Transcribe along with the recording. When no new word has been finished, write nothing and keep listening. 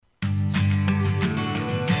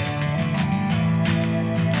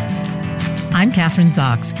I'm Kathryn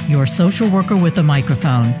Zox, your social worker with a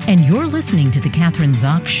microphone, and you're listening to The Kathryn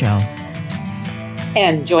Zox Show.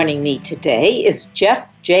 And joining me today is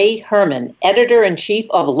Jeff J. Herman, Editor-in-Chief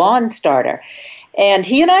of Lawnstarter. And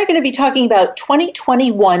he and I are going to be talking about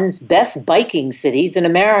 2021's best biking cities in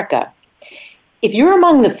America. If you're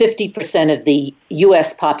among the 50% of the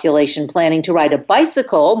U.S. population planning to ride a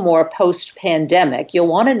bicycle more post-pandemic, you'll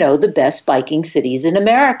want to know the best biking cities in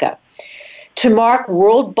America. To mark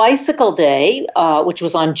World Bicycle Day, which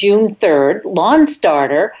was on June 3rd,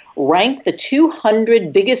 Lawnstarter ranked the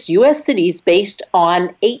 200 biggest U.S. cities based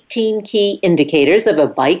on 18 key indicators of a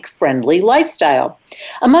bike-friendly lifestyle.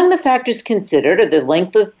 Among the factors considered are the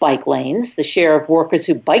length of bike lanes, the share of workers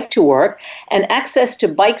who bike to work, and access to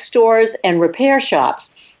bike stores and repair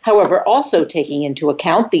shops. However, also taking into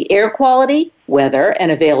account the air quality, weather,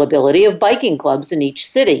 and availability of biking clubs in each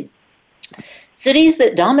city. Cities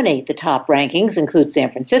that dominate the top rankings include San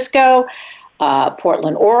Francisco,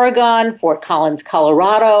 Portland, Oregon, Fort Collins,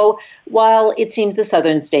 Colorado, while it seems the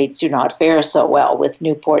southern states do not fare so well, with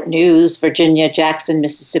Newport News, Virginia, Jackson,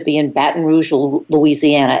 Mississippi, and Baton Rouge,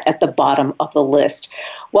 Louisiana at the bottom of the list.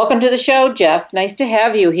 Welcome to the show, Jeff. Nice to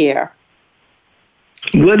have you here.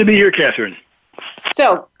 Glad to be here, Kathryn.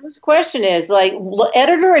 So, this question is,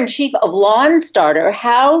 Editor-in-Chief of Lawnstarter,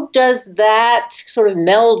 how does that sort of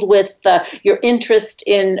meld with your interest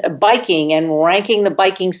in biking and ranking the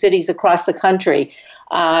biking cities across the country?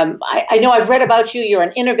 I know I've read about you. You're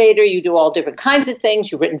an innovator. You do all different kinds of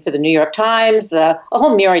things. You've written for the New York Times, a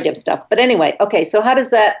whole myriad of stuff. But anyway, okay, so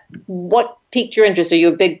what piqued your interest? Are you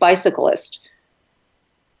a big bicyclist?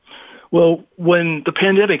 Well, when the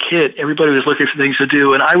pandemic hit, everybody was looking for things to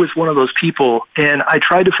do, and I was one of those people, and I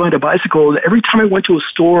tried to find a bicycle, and every time I went to a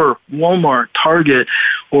store, Walmart, Target,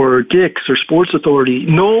 or Dick's, or Sports Authority,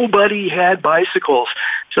 nobody had bicycles.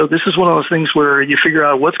 So this is one of those things where you figure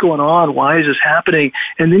out what's going on, why is this happening,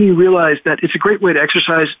 and then you realize that it's a great way to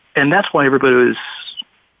exercise, and that's why everybody was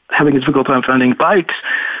having a difficult time finding bikes.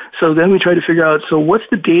 So then we tried to figure out, so what's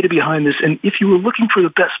the data behind this? And if you were looking for the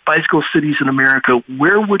best bicycle cities in America,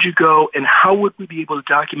 where would you go and how would we be able to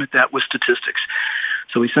document that with statistics?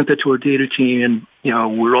 So we sent that to our data team,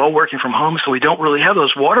 and we're all working from home, so we don't really have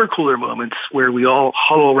those water cooler moments where we all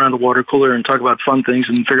huddle around the water cooler and talk about fun things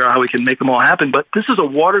and figure out how we can make them all happen. But this is a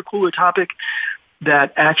water cooler topic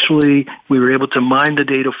that actually we were able to mine the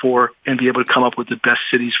data for and be able to come up with the best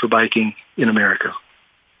cities for biking in America.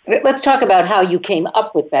 Let's talk about how you came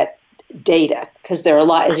up with that data, because there are a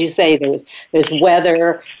lot, as you say, there's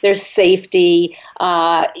weather, there's safety.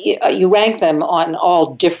 You rank them on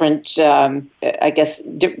all different,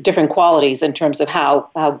 different qualities in terms of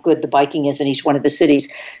how good the biking is in each one of the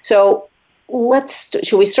cities. So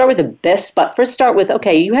should we start with the best? But first start with,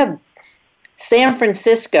 okay, you have San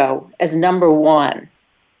Francisco as number one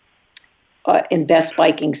in best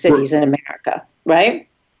biking cities in America, right?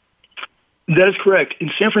 That is correct.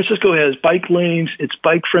 And San Francisco has bike lanes. It's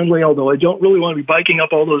bike friendly, although I don't really want to be biking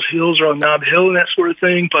up all those hills or on Nob Hill and that sort of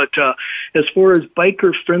thing. But as far as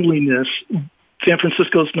biker friendliness, San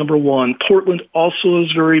Francisco is number one. Portland also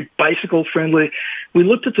is very bicycle friendly. We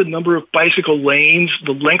looked at the number of bicycle lanes,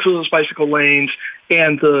 the length of those bicycle lanes,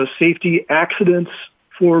 and the safety accidents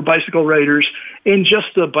for bicycle riders, and just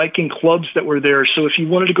the biking clubs that were there. So if you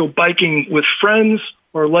wanted to go biking with friends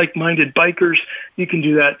or like-minded bikers, you can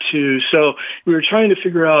do that too. So we were trying to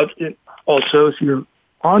figure out, also, if you're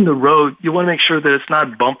on the road, you want to make sure that it's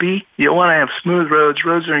not bumpy. You want to have smooth roads.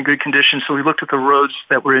 Roads are in good condition, so we looked at the roads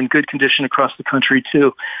that were in good condition across the country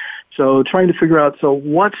too. So trying to figure out, so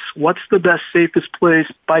what's the best, safest place,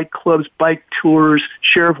 bike clubs, bike tours,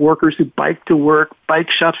 share of workers who bike to work,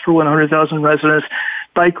 bike shops per 100,000 residents,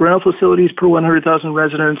 bike rental facilities per 100,000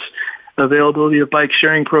 residents, availability of bike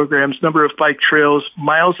sharing programs, number of bike trails,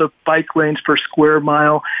 miles of bike lanes per square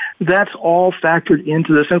mile. That's all factored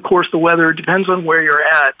into this. And of course, the weather depends on where you're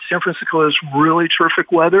at. San Francisco has really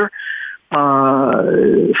terrific weather.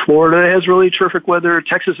 Florida has really terrific weather.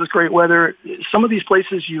 Texas has great weather. Some of these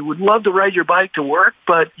places you would love to ride your bike to work,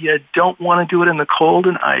 but you don't want to do it in the cold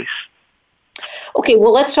and ice. Okay,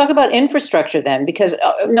 well, let's talk about infrastructure then, because,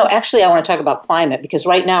 I want to talk about climate, because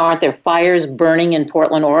right now, aren't there fires burning in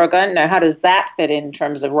Portland, Oregon? Now, how does that fit in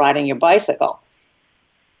terms of riding your bicycle?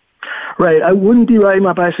 Right. I wouldn't be riding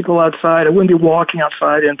my bicycle outside. I wouldn't be walking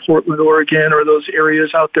outside in Portland, Oregon, or those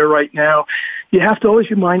areas out there right now. You have to always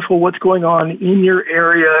be mindful of what's going on in your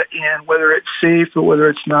area and whether it's safe or whether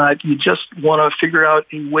it's not. You just want to figure out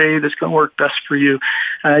a way that's going to work best for you.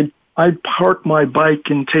 I'd park my bike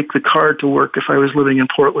and take the car to work if I was living in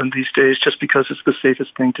Portland these days, just because it's the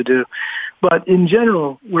safest thing to do. But in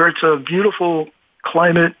general, where it's a beautiful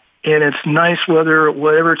climate, and it's nice weather,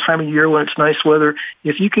 whatever time of year when it's nice weather,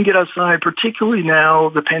 if you can get outside, particularly now,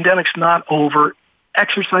 the pandemic's not over,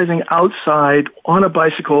 exercising outside on a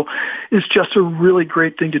bicycle is just a really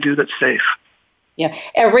great thing to do that's safe. Yeah,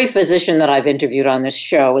 every physician that I've interviewed on this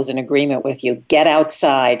show is in agreement with you. Get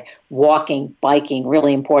outside, walking, biking,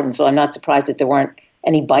 really important. So I'm not surprised that there weren't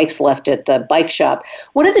any bikes left at the bike shop.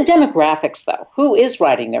 What are the demographics, though? Who is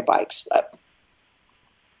riding their bikes?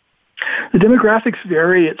 The demographics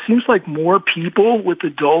vary. It seems like more people with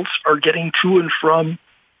adults are getting to and from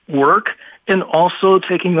work and also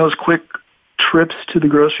taking those quick trips to the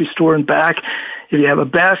grocery store and back. If you have a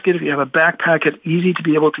basket, if you have a backpack, it's easy to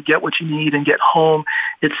be able to get what you need and get home.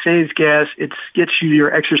 It saves gas, it gets you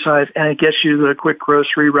your exercise, and it gets you the quick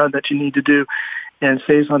grocery run that you need to do, and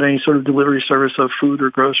saves on any sort of delivery service of food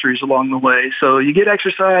or groceries along the way. So you get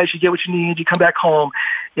exercise, you get what you need, you come back home,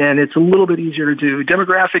 and it's a little bit easier to do.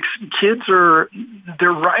 Demographics, kids they're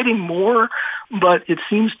riding more, but it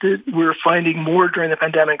seems that we're finding more during the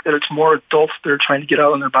pandemic that it's more adults that are trying to get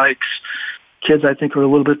out on their bikes. Kids, I think, are a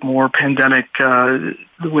little bit more pandemic.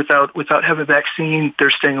 Without having a vaccine,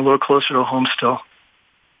 they're staying a little closer to home still.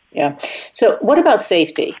 Yeah. So what about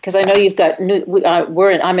safety? Because I know you've got,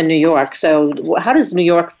 I'm in New York, so how does New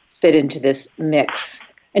York fit into this mix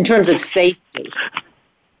in terms of safety?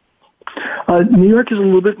 New York is a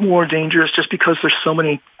little bit more dangerous just because there's so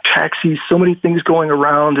many taxis, so many things going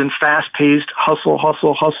around and fast-paced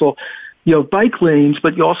hustle. You have bike lanes,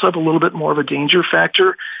 but you also have a little bit more of a danger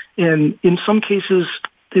factor. And in some cases,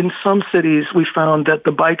 in some cities, we found that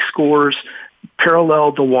the bike scores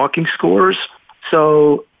paralleled the walking scores.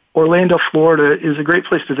 So Orlando, Florida is a great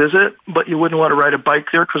place to visit, but you wouldn't want to ride a bike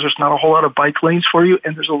there because there's not a whole lot of bike lanes for you,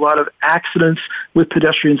 and there's a lot of accidents with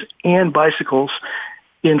pedestrians and bicycles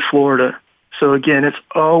in Florida. So again, it's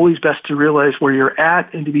always best to realize where you're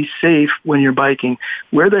at and to be safe when you're biking.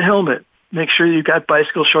 Wear the helmet. Make sure you've got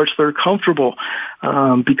bicycle shorts that are comfortable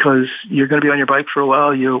because you're going to be on your bike for a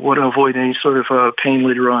while. You want to avoid any sort of pain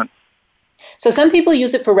later on. So some people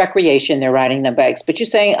use it for recreation, they're riding their bikes, but you're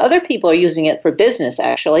saying other people are using it for business,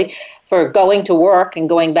 actually, for going to work and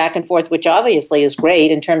going back and forth, which obviously is great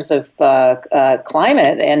in terms of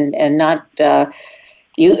climate and not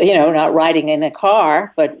not riding in a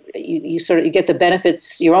car, but you get the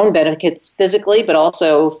benefits, your own benefits physically, but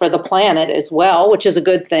also for the planet as well, which is a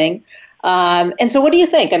good thing. And so what do you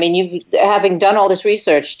think? I mean, having done all this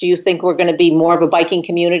research, do you think we're going to be more of a biking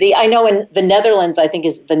community? I know in the Netherlands, I think,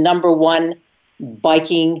 is the number one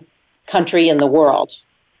biking country in the world.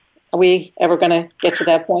 Are we ever going to get to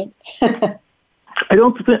that point? I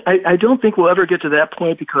don't think we'll ever get to that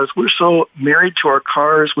point because we're so married to our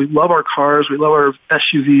cars. We love our cars. We love our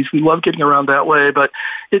SUVs. We love getting around that way. But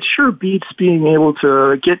it sure beats being able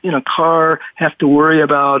to get in a car, have to worry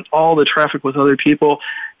about all the traffic with other people.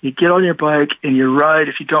 You get on your bike and you ride.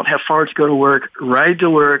 If you don't have far to go to work, ride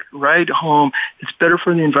home. It's better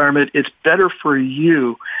for the environment. It's better for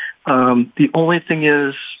you. The only thing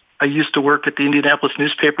is, I used to work at the Indianapolis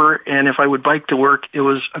newspaper, and if I would bike to work, it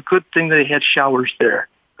was a good thing that they had showers there.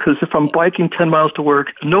 Because if I'm biking 10 miles to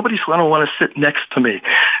work, nobody's going to want to sit next to me.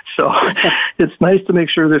 So it's nice to make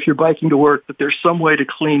sure that if you're biking to work, that there's some way to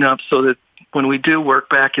clean up so that when we do work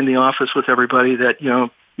back in the office with everybody, that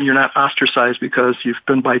you're not ostracized because you've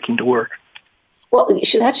been biking to work. Well, that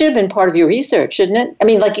should have been part of your research, shouldn't it? I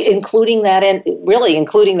mean, like including that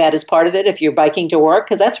as part of it if you're biking to work,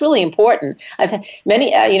 because that's really important. I've had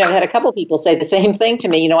I've had a couple of people say the same thing to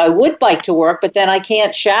me. I would bike to work, but then I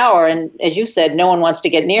can't shower, and as you said, no one wants to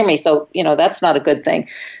get near me, so that's not a good thing.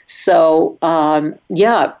 So, you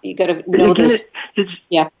got to know this.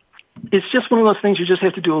 It's just one of those things you just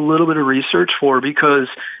have to do a little bit of research for, because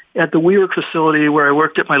at the WeWork facility where I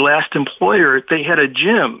worked at my last employer, they had a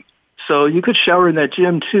gym. So you could shower in that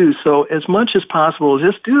gym too. So as much as possible,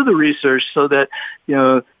 just do the research so that,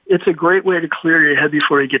 it's a great way to clear your head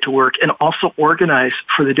before you get to work and also organize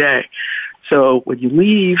for the day. So when you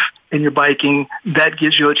leave and you're biking, that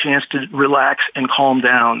gives you a chance to relax and calm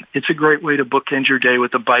down. It's a great way to bookend your day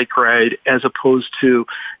with a bike ride as opposed to,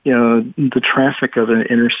 the traffic of an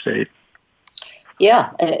interstate.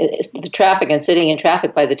 Yeah, the traffic and sitting in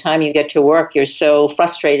traffic. By the time you get to work, you're so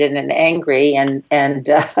frustrated and angry, and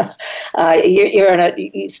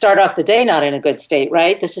you start off the day not in a good state,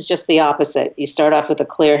 right? This is just the opposite. You start off with a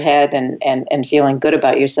clear head and feeling good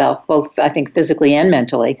about yourself, both I think physically and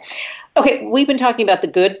mentally. Okay, we've been talking about the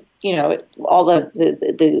good, all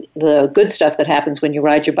the good stuff that happens when you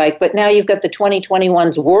ride your bike, but now you've got the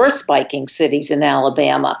 2021's worst biking cities in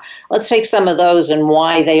Alabama. Let's take some of those and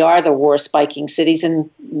why they are the worst biking cities, and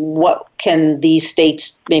what can these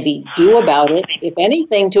states maybe do about it, if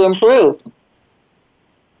anything, to improve.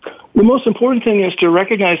 The most important thing is to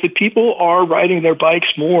recognize that people are riding their bikes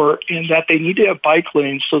more and that they need to have bike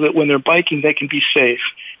lanes so that when they're biking, they can be safe.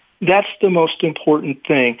 That's the most important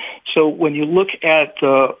thing. So when you look at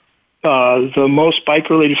the most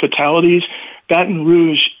bike-related fatalities, Baton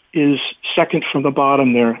Rouge is second from the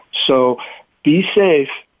bottom there. So be safe.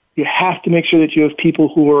 You have to make sure that you have people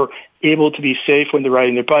who are able to be safe when they're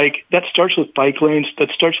riding their bike. That starts with bike lanes.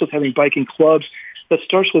 That starts with having biking clubs. That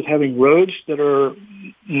starts with having roads that are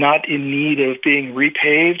not in need of being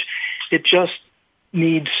repaved. It just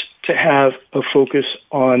needs to have a focus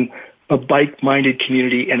on a bike-minded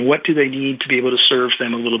community and what do they need to be able to serve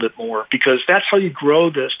them a little bit more, because that's how you grow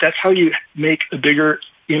this. That's how you make a bigger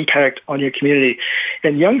impact on your community.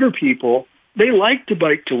 And younger people, they like to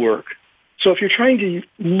bike to work. So if you're trying to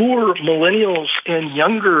lure millennials and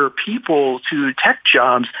younger people to tech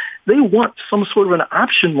jobs, they want some sort of an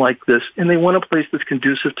option like this, and they want a place that's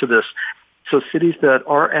conducive to this. So cities that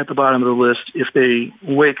are at the bottom of the list, if they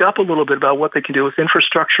wake up a little bit about what they can do with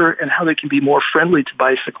infrastructure and how they can be more friendly to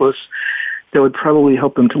bicyclists, that would probably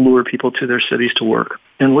help them to lure people to their cities to work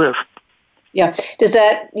and live. Yeah. Does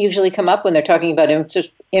that usually come up when they're talking about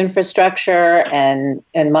infrastructure and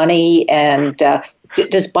money? And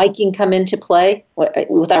does biking come into play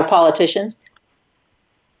with our politicians?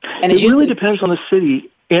 And it really depends on the city.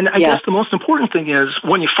 And I guess the most important thing is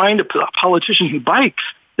when you find a politician who bikes,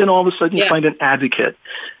 then all of a sudden you find an advocate.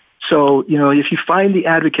 So, if you find the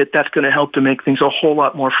advocate, that's going to help to make things a whole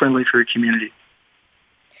lot more friendly for your community.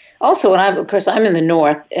 Also, of course, I'm in the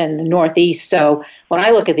north and the northeast, so when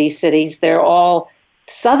I look at these cities, they're all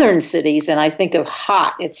southern cities, and I think of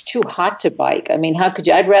hot. It's too hot to bike. I mean, how could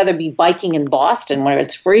you? I'd rather be biking in Boston where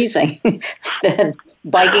it's freezing than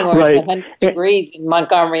biking where it's 100 degrees in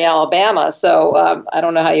Montgomery, Alabama. So I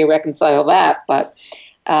don't know how you reconcile that, but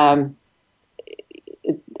I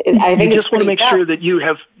think you just want to make sure that you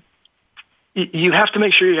have to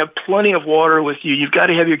make sure you have plenty of water with you. You've got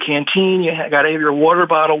to have your canteen. You got to have your water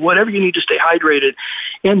bottle, whatever you need to stay hydrated.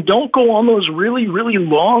 And don't go on those really, really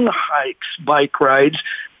long hikes, bike rides.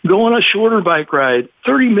 Go on a shorter bike ride.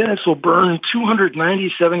 30 minutes will burn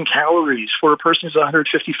 297 calories for a person who's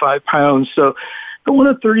 155 pounds. So go on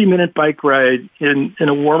a 30-minute bike ride in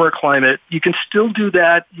a warmer climate. You can still do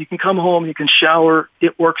that. You can come home. You can shower.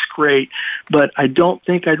 It works great. But I don't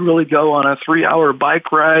think I'd really go on a 3-hour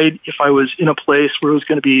bike ride if I was in a place where it was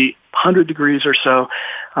going to be 100 degrees or so.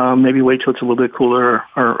 Maybe wait till it's a little bit cooler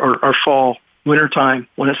or fall, wintertime,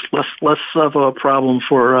 when it's less of a problem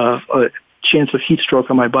for a chance of heat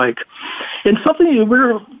stroke on my bike. And something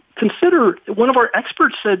we're consider, one of our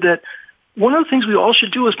experts said that one of the things we all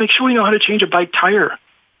should do is make sure we know how to change a bike tire,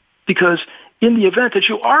 because in the event that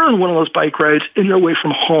you are on one of those bike rides and you're away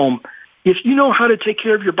from home, if you know how to take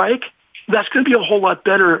care of your bike, that's going to be a whole lot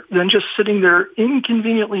better than just sitting there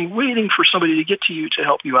inconveniently waiting for somebody to get to you to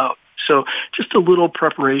help you out. So just a little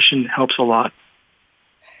preparation helps a lot.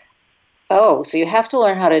 Oh, so you have to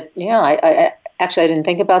learn how to, I actually, I didn't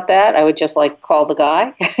think about that. I would just call the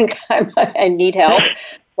guy. I need help.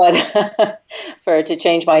 But to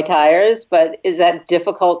change my tires. But is that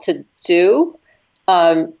difficult to do?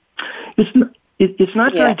 It's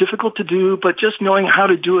not very difficult to do, but just knowing how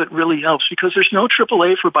to do it really helps, because there's no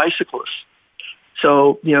AAA for bicyclists.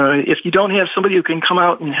 So, if you don't have somebody who can come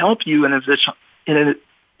out and help you in an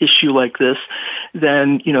issue like this,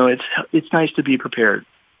 then, it's nice to be prepared.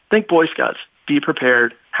 Think Boy Scouts. Be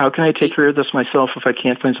prepared. How can I take care of this myself if I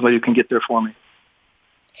can't find somebody who can get there for me?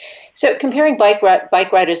 So comparing bike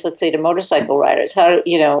riders, let's say, to motorcycle riders, how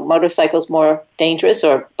motorcycles more dangerous,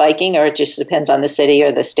 or biking, or it just depends on the city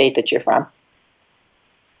or the state that you're from?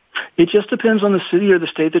 It just depends on the city or the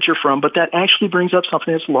state that you're from, but that actually brings up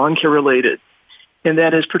something that's lawn care related, and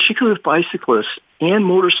that is particularly with bicyclists and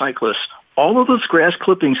motorcyclists. All of those grass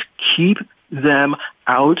clippings, keep them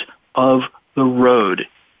out of the road.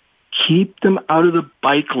 Keep them out of the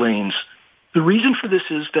bike lanes. The reason for this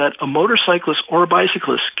is that a motorcyclist or a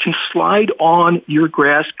bicyclist can slide on your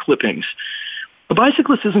grass clippings. A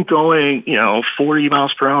bicyclist isn't going, 40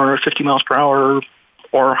 miles per hour, 50 miles per hour,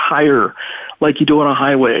 or higher like you do on a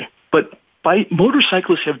highway. But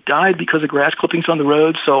motorcyclists have died because of grass clippings on the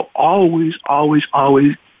road, so always, always,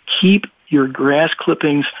 always keep your grass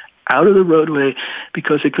clippings out of the roadway,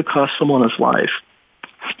 because it could cost someone his life.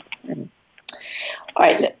 All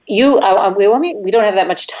right, we don't have that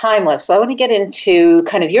much time left, so I want to get into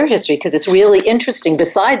kind of your history, because it's really interesting.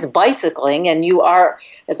 Besides bicycling, and you are,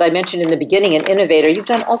 as I mentioned in the beginning, an innovator, you've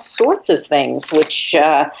done all sorts of things, which,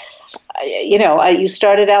 you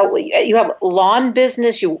started out, you have lawn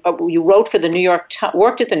business, you wrote for the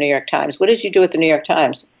worked at the New York Times. What did you do at the New York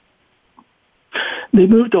Times? They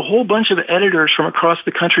moved a whole bunch of editors from across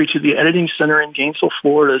the country to the editing center in Gainesville,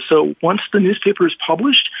 Florida. So once the newspaper is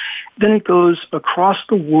published, then it goes across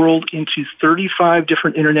the world into 35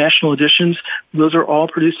 different international editions. Those are all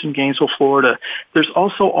produced in Gainesville, Florida. There's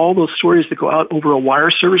also all those stories that go out over a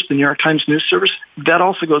wire service, the New York Times news service. That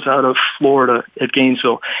also goes out of Florida at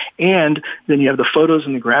Gainesville. And then you have the photos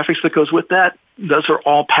and the graphics that goes with that. Those are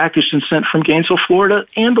all packaged and sent from Gainesville, Florida.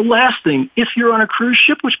 And the last thing, if you're on a cruise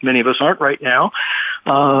ship, which many of us aren't right now,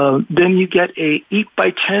 then you get a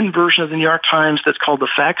 8x10 version of the New York Times that's called the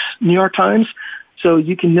Fax New York Times. So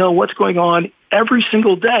you can know what's going on every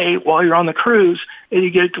single day while you're on the cruise, and you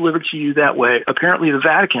get it delivered to you that way. Apparently the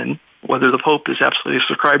Vatican, whether the Pope is absolutely a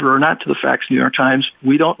subscriber or not to the Fax New York Times,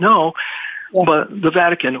 we don't know. Yeah. But the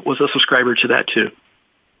Vatican was a subscriber to that too.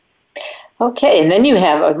 Okay, and then you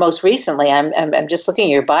have, most recently, I'm just looking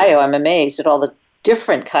at your bio, I'm amazed at all the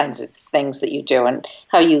different kinds of things that you do and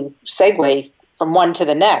how you segue from one to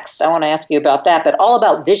the next. I want to ask you about that, but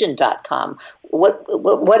allaboutvision.com.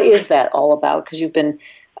 What is that all about? Because you've been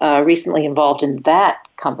recently involved in that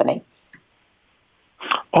company.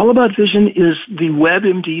 All About Vision is the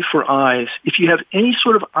WebMD for eyes. If you have any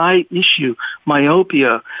sort of eye issue,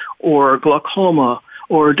 myopia or glaucoma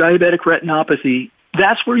or diabetic retinopathy,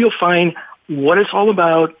 that's where you'll find what it's all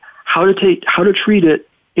about, how to treat it,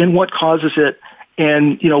 and what causes it,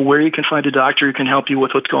 and where you can find a doctor who can help you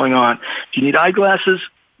with what's going on. If you need eyeglasses,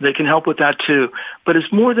 they can help with that too. But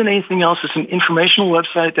it's more than anything else. It's an informational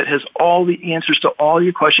website that has all the answers to all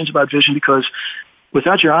your questions about vision, because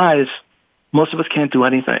without your eyes, most of us can't do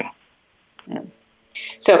anything.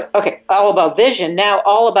 So, okay, all about vision. Now,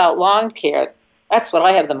 all about lawn care. That's what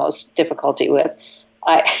I have the most difficulty with.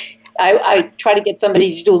 I try to get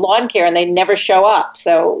somebody to do lawn care, and they never show up.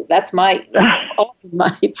 So that's my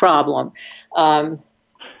problem.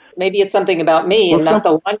 Maybe it's something about me and not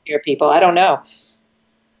the lawn care people. I don't know.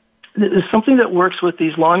 There's something that works with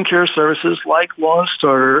these lawn care services like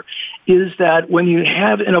Lawnstarter is that when you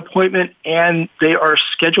have an appointment and they are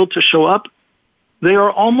scheduled to show up, they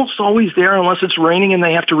are almost always there unless it's raining and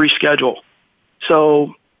they have to reschedule.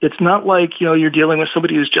 So it's not like, you're dealing with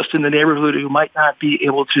somebody who's just in the neighborhood who might not be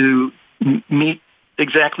able to meet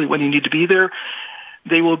exactly when you need to be there.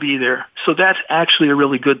 They will be there. So that's actually a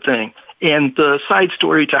really good thing. And the side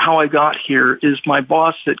story to how I got here is my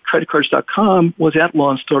boss at creditcards.com was at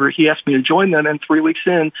Lawnstarter. He asked me to join them, and 3 weeks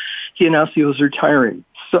in, he announced he was retiring.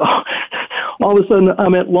 So all of a sudden,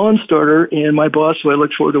 I'm at Lawnstarter, and my boss, who I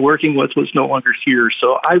looked forward to working with, was no longer here.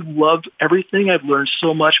 So I've loved everything. I've learned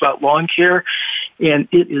so much about lawn care, and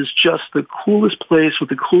it is just the coolest place with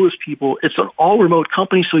the coolest people. It's an all-remote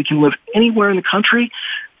company, so you can live anywhere in the country.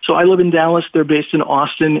 So I live in Dallas. They're based in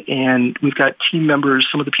Austin, and we've got team members.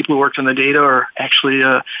 Some of the people who worked on the data are actually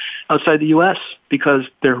outside the U.S. because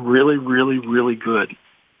they're really, really, really good.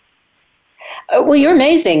 Well, you're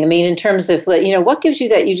amazing. I mean, in terms of, what gives you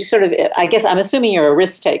that? You just sort of, I guess, I'm assuming you're a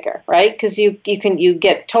risk taker, right? Because you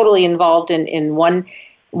get totally involved in one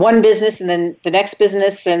business and then the next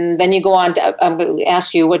business, and then you go on to, I'm going to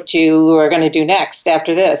ask you what you are going to do next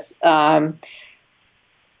after this.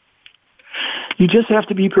 You just have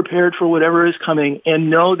to be prepared for whatever is coming and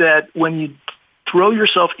know that when you throw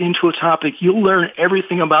yourself into a topic, you'll learn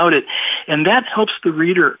everything about it. And that helps the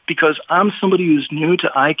reader, because I'm somebody who's new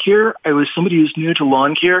to eye care. I was somebody who's new to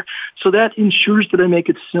lawn care. So that ensures that I make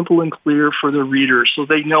it simple and clear for the reader so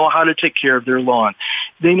they know how to take care of their lawn.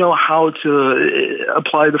 They know how to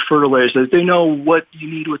apply the fertilizers. They know what you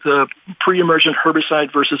need with a pre-emergent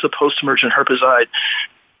herbicide versus a post-emergent herbicide.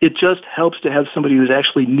 It just helps to have somebody who's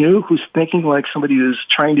actually new, who's thinking like somebody who's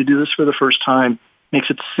trying to do this for the first time. Makes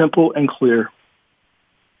it simple and clear.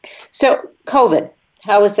 So COVID,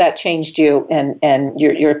 how has that changed you and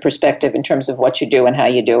your perspective in terms of what you do and how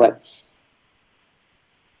you do it?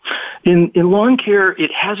 In lawn care,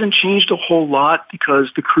 it hasn't changed a whole lot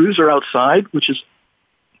because the crews are outside, which is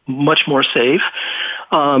much more safe.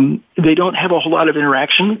 They don't have a whole lot of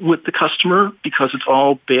interaction with the customer because it's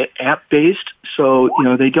all app-based. So,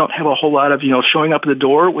 they don't have a whole lot of, showing up at the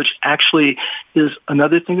door, which actually is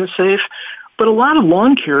another thing that's safe. But a lot of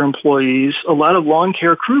lawn care employees, a lot of lawn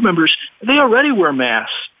care crew members, they already wear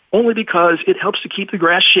masks, only because it helps to keep the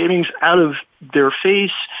grass shavings out of their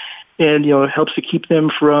face and, it helps to keep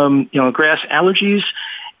them from, grass allergies.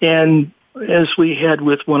 And as we had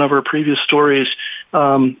with one of our previous stories,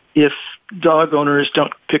 if dog owners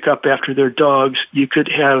don't pick up after their dogs, you could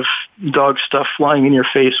have dog stuff flying in your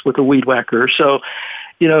face with a weed whacker. So,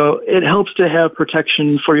 it helps to have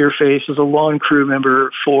protection for your face as a lawn crew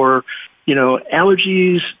member for,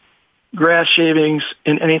 allergies, grass shavings,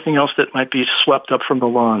 and anything else that might be swept up from the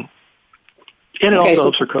lawn. And it also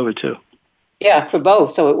helps for COVID, too. Yeah, for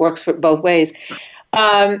both. So it works for both ways.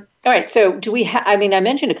 All right. So do we I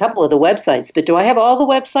mentioned a couple of the websites, but do I have all the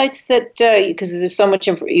websites that, because there's so much,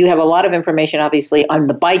 you have a lot of information, obviously, on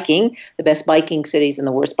the biking, the best biking cities and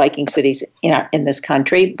the worst biking cities in this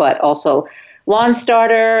country, but also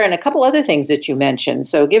Lawnstarter and a couple other things that you mentioned.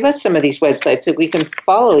 So give us some of these websites so we can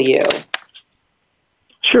follow you.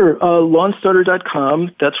 Sure.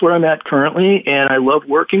 Lawnstarter.com, that's where I'm at currently, and I love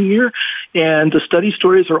working here. And the study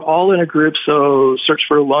stories are all in a group, so search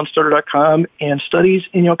for Lawnstarter.com and studies,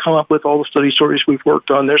 and you'll come up with all the study stories we've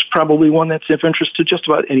worked on. There's probably one that's of interest to just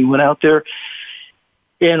about anyone out there.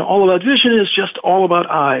 And All About Vision is just all about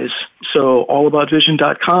eyes. So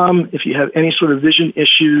allaboutvision.com, if you have any sort of vision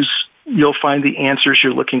issues, you'll find the answers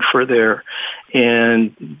you're looking for there.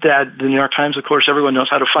 And that, the New York Times, of course, everyone knows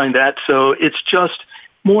how to find that. So it's just,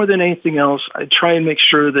 more than anything else, I try and make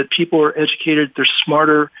sure that people are educated, they're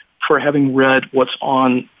smarter for having read what's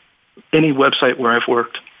on any website where I've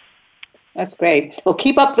worked. That's great. Well,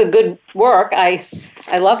 keep up the good work. I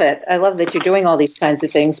love it. I love that you're doing all these kinds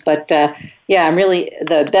of things. But I'm really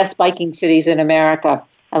the best biking cities in America.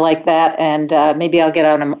 I like that. And maybe I'll get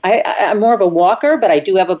on. I'm more of a walker, but I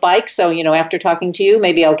do have a bike. So, after talking to you,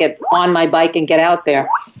 maybe I'll get on my bike and get out there.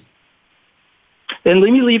 And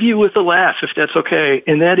let me leave you with a laugh, if that's okay.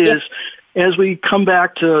 And that is, as we come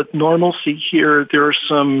back to normalcy here, there are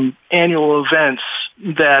some annual events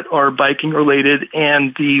that are biking related,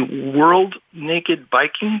 and the World Naked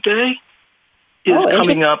Biking Day is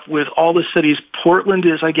coming up with all the cities. Portland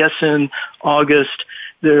is, I guess, in August.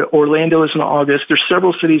 Orlando is in August. There's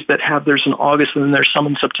several cities that have theirs in August, and then there's some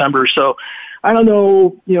in September. So I don't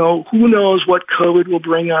know, who knows what COVID will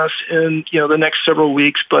bring us in, the next several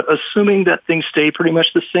weeks, but assuming that things stay pretty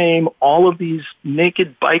much the same, all of these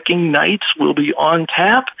naked biking nights will be on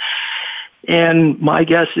tap. And my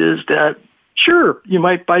guess is that, sure, you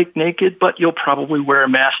might bike naked, but you'll probably wear a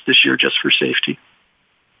mask this year just for safety.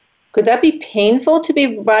 Could that be painful to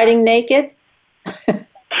be riding naked?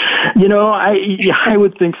 I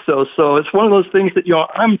would think so. So it's one of those things that,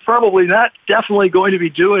 I'm probably not definitely going to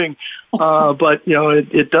be doing. But,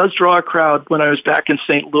 it does draw a crowd. When I was back in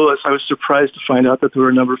St. Louis, I was surprised to find out that there were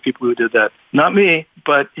a number of people who did that. Not me,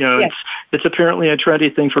 but, it's apparently a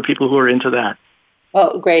trendy thing for people who are into that.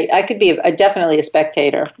 Oh, great. I could be definitely a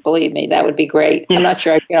spectator. Believe me, that would be great. I'm not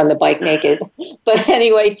sure I'd get on the bike naked. But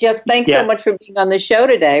anyway, Jeff, thanks so much for being on the show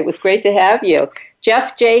today. It was great to have you.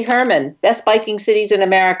 Jeff J. Herman, Best Biking Cities in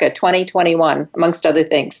America 2021, amongst other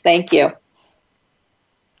things. Thank you.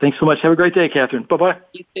 Thanks so much. Have a great day, Kathryn. Bye-bye.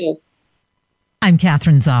 You too. I'm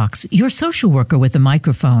Kathryn Zox, your social worker with a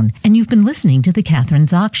microphone, and you've been listening to The Kathryn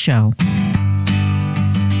Zox Show.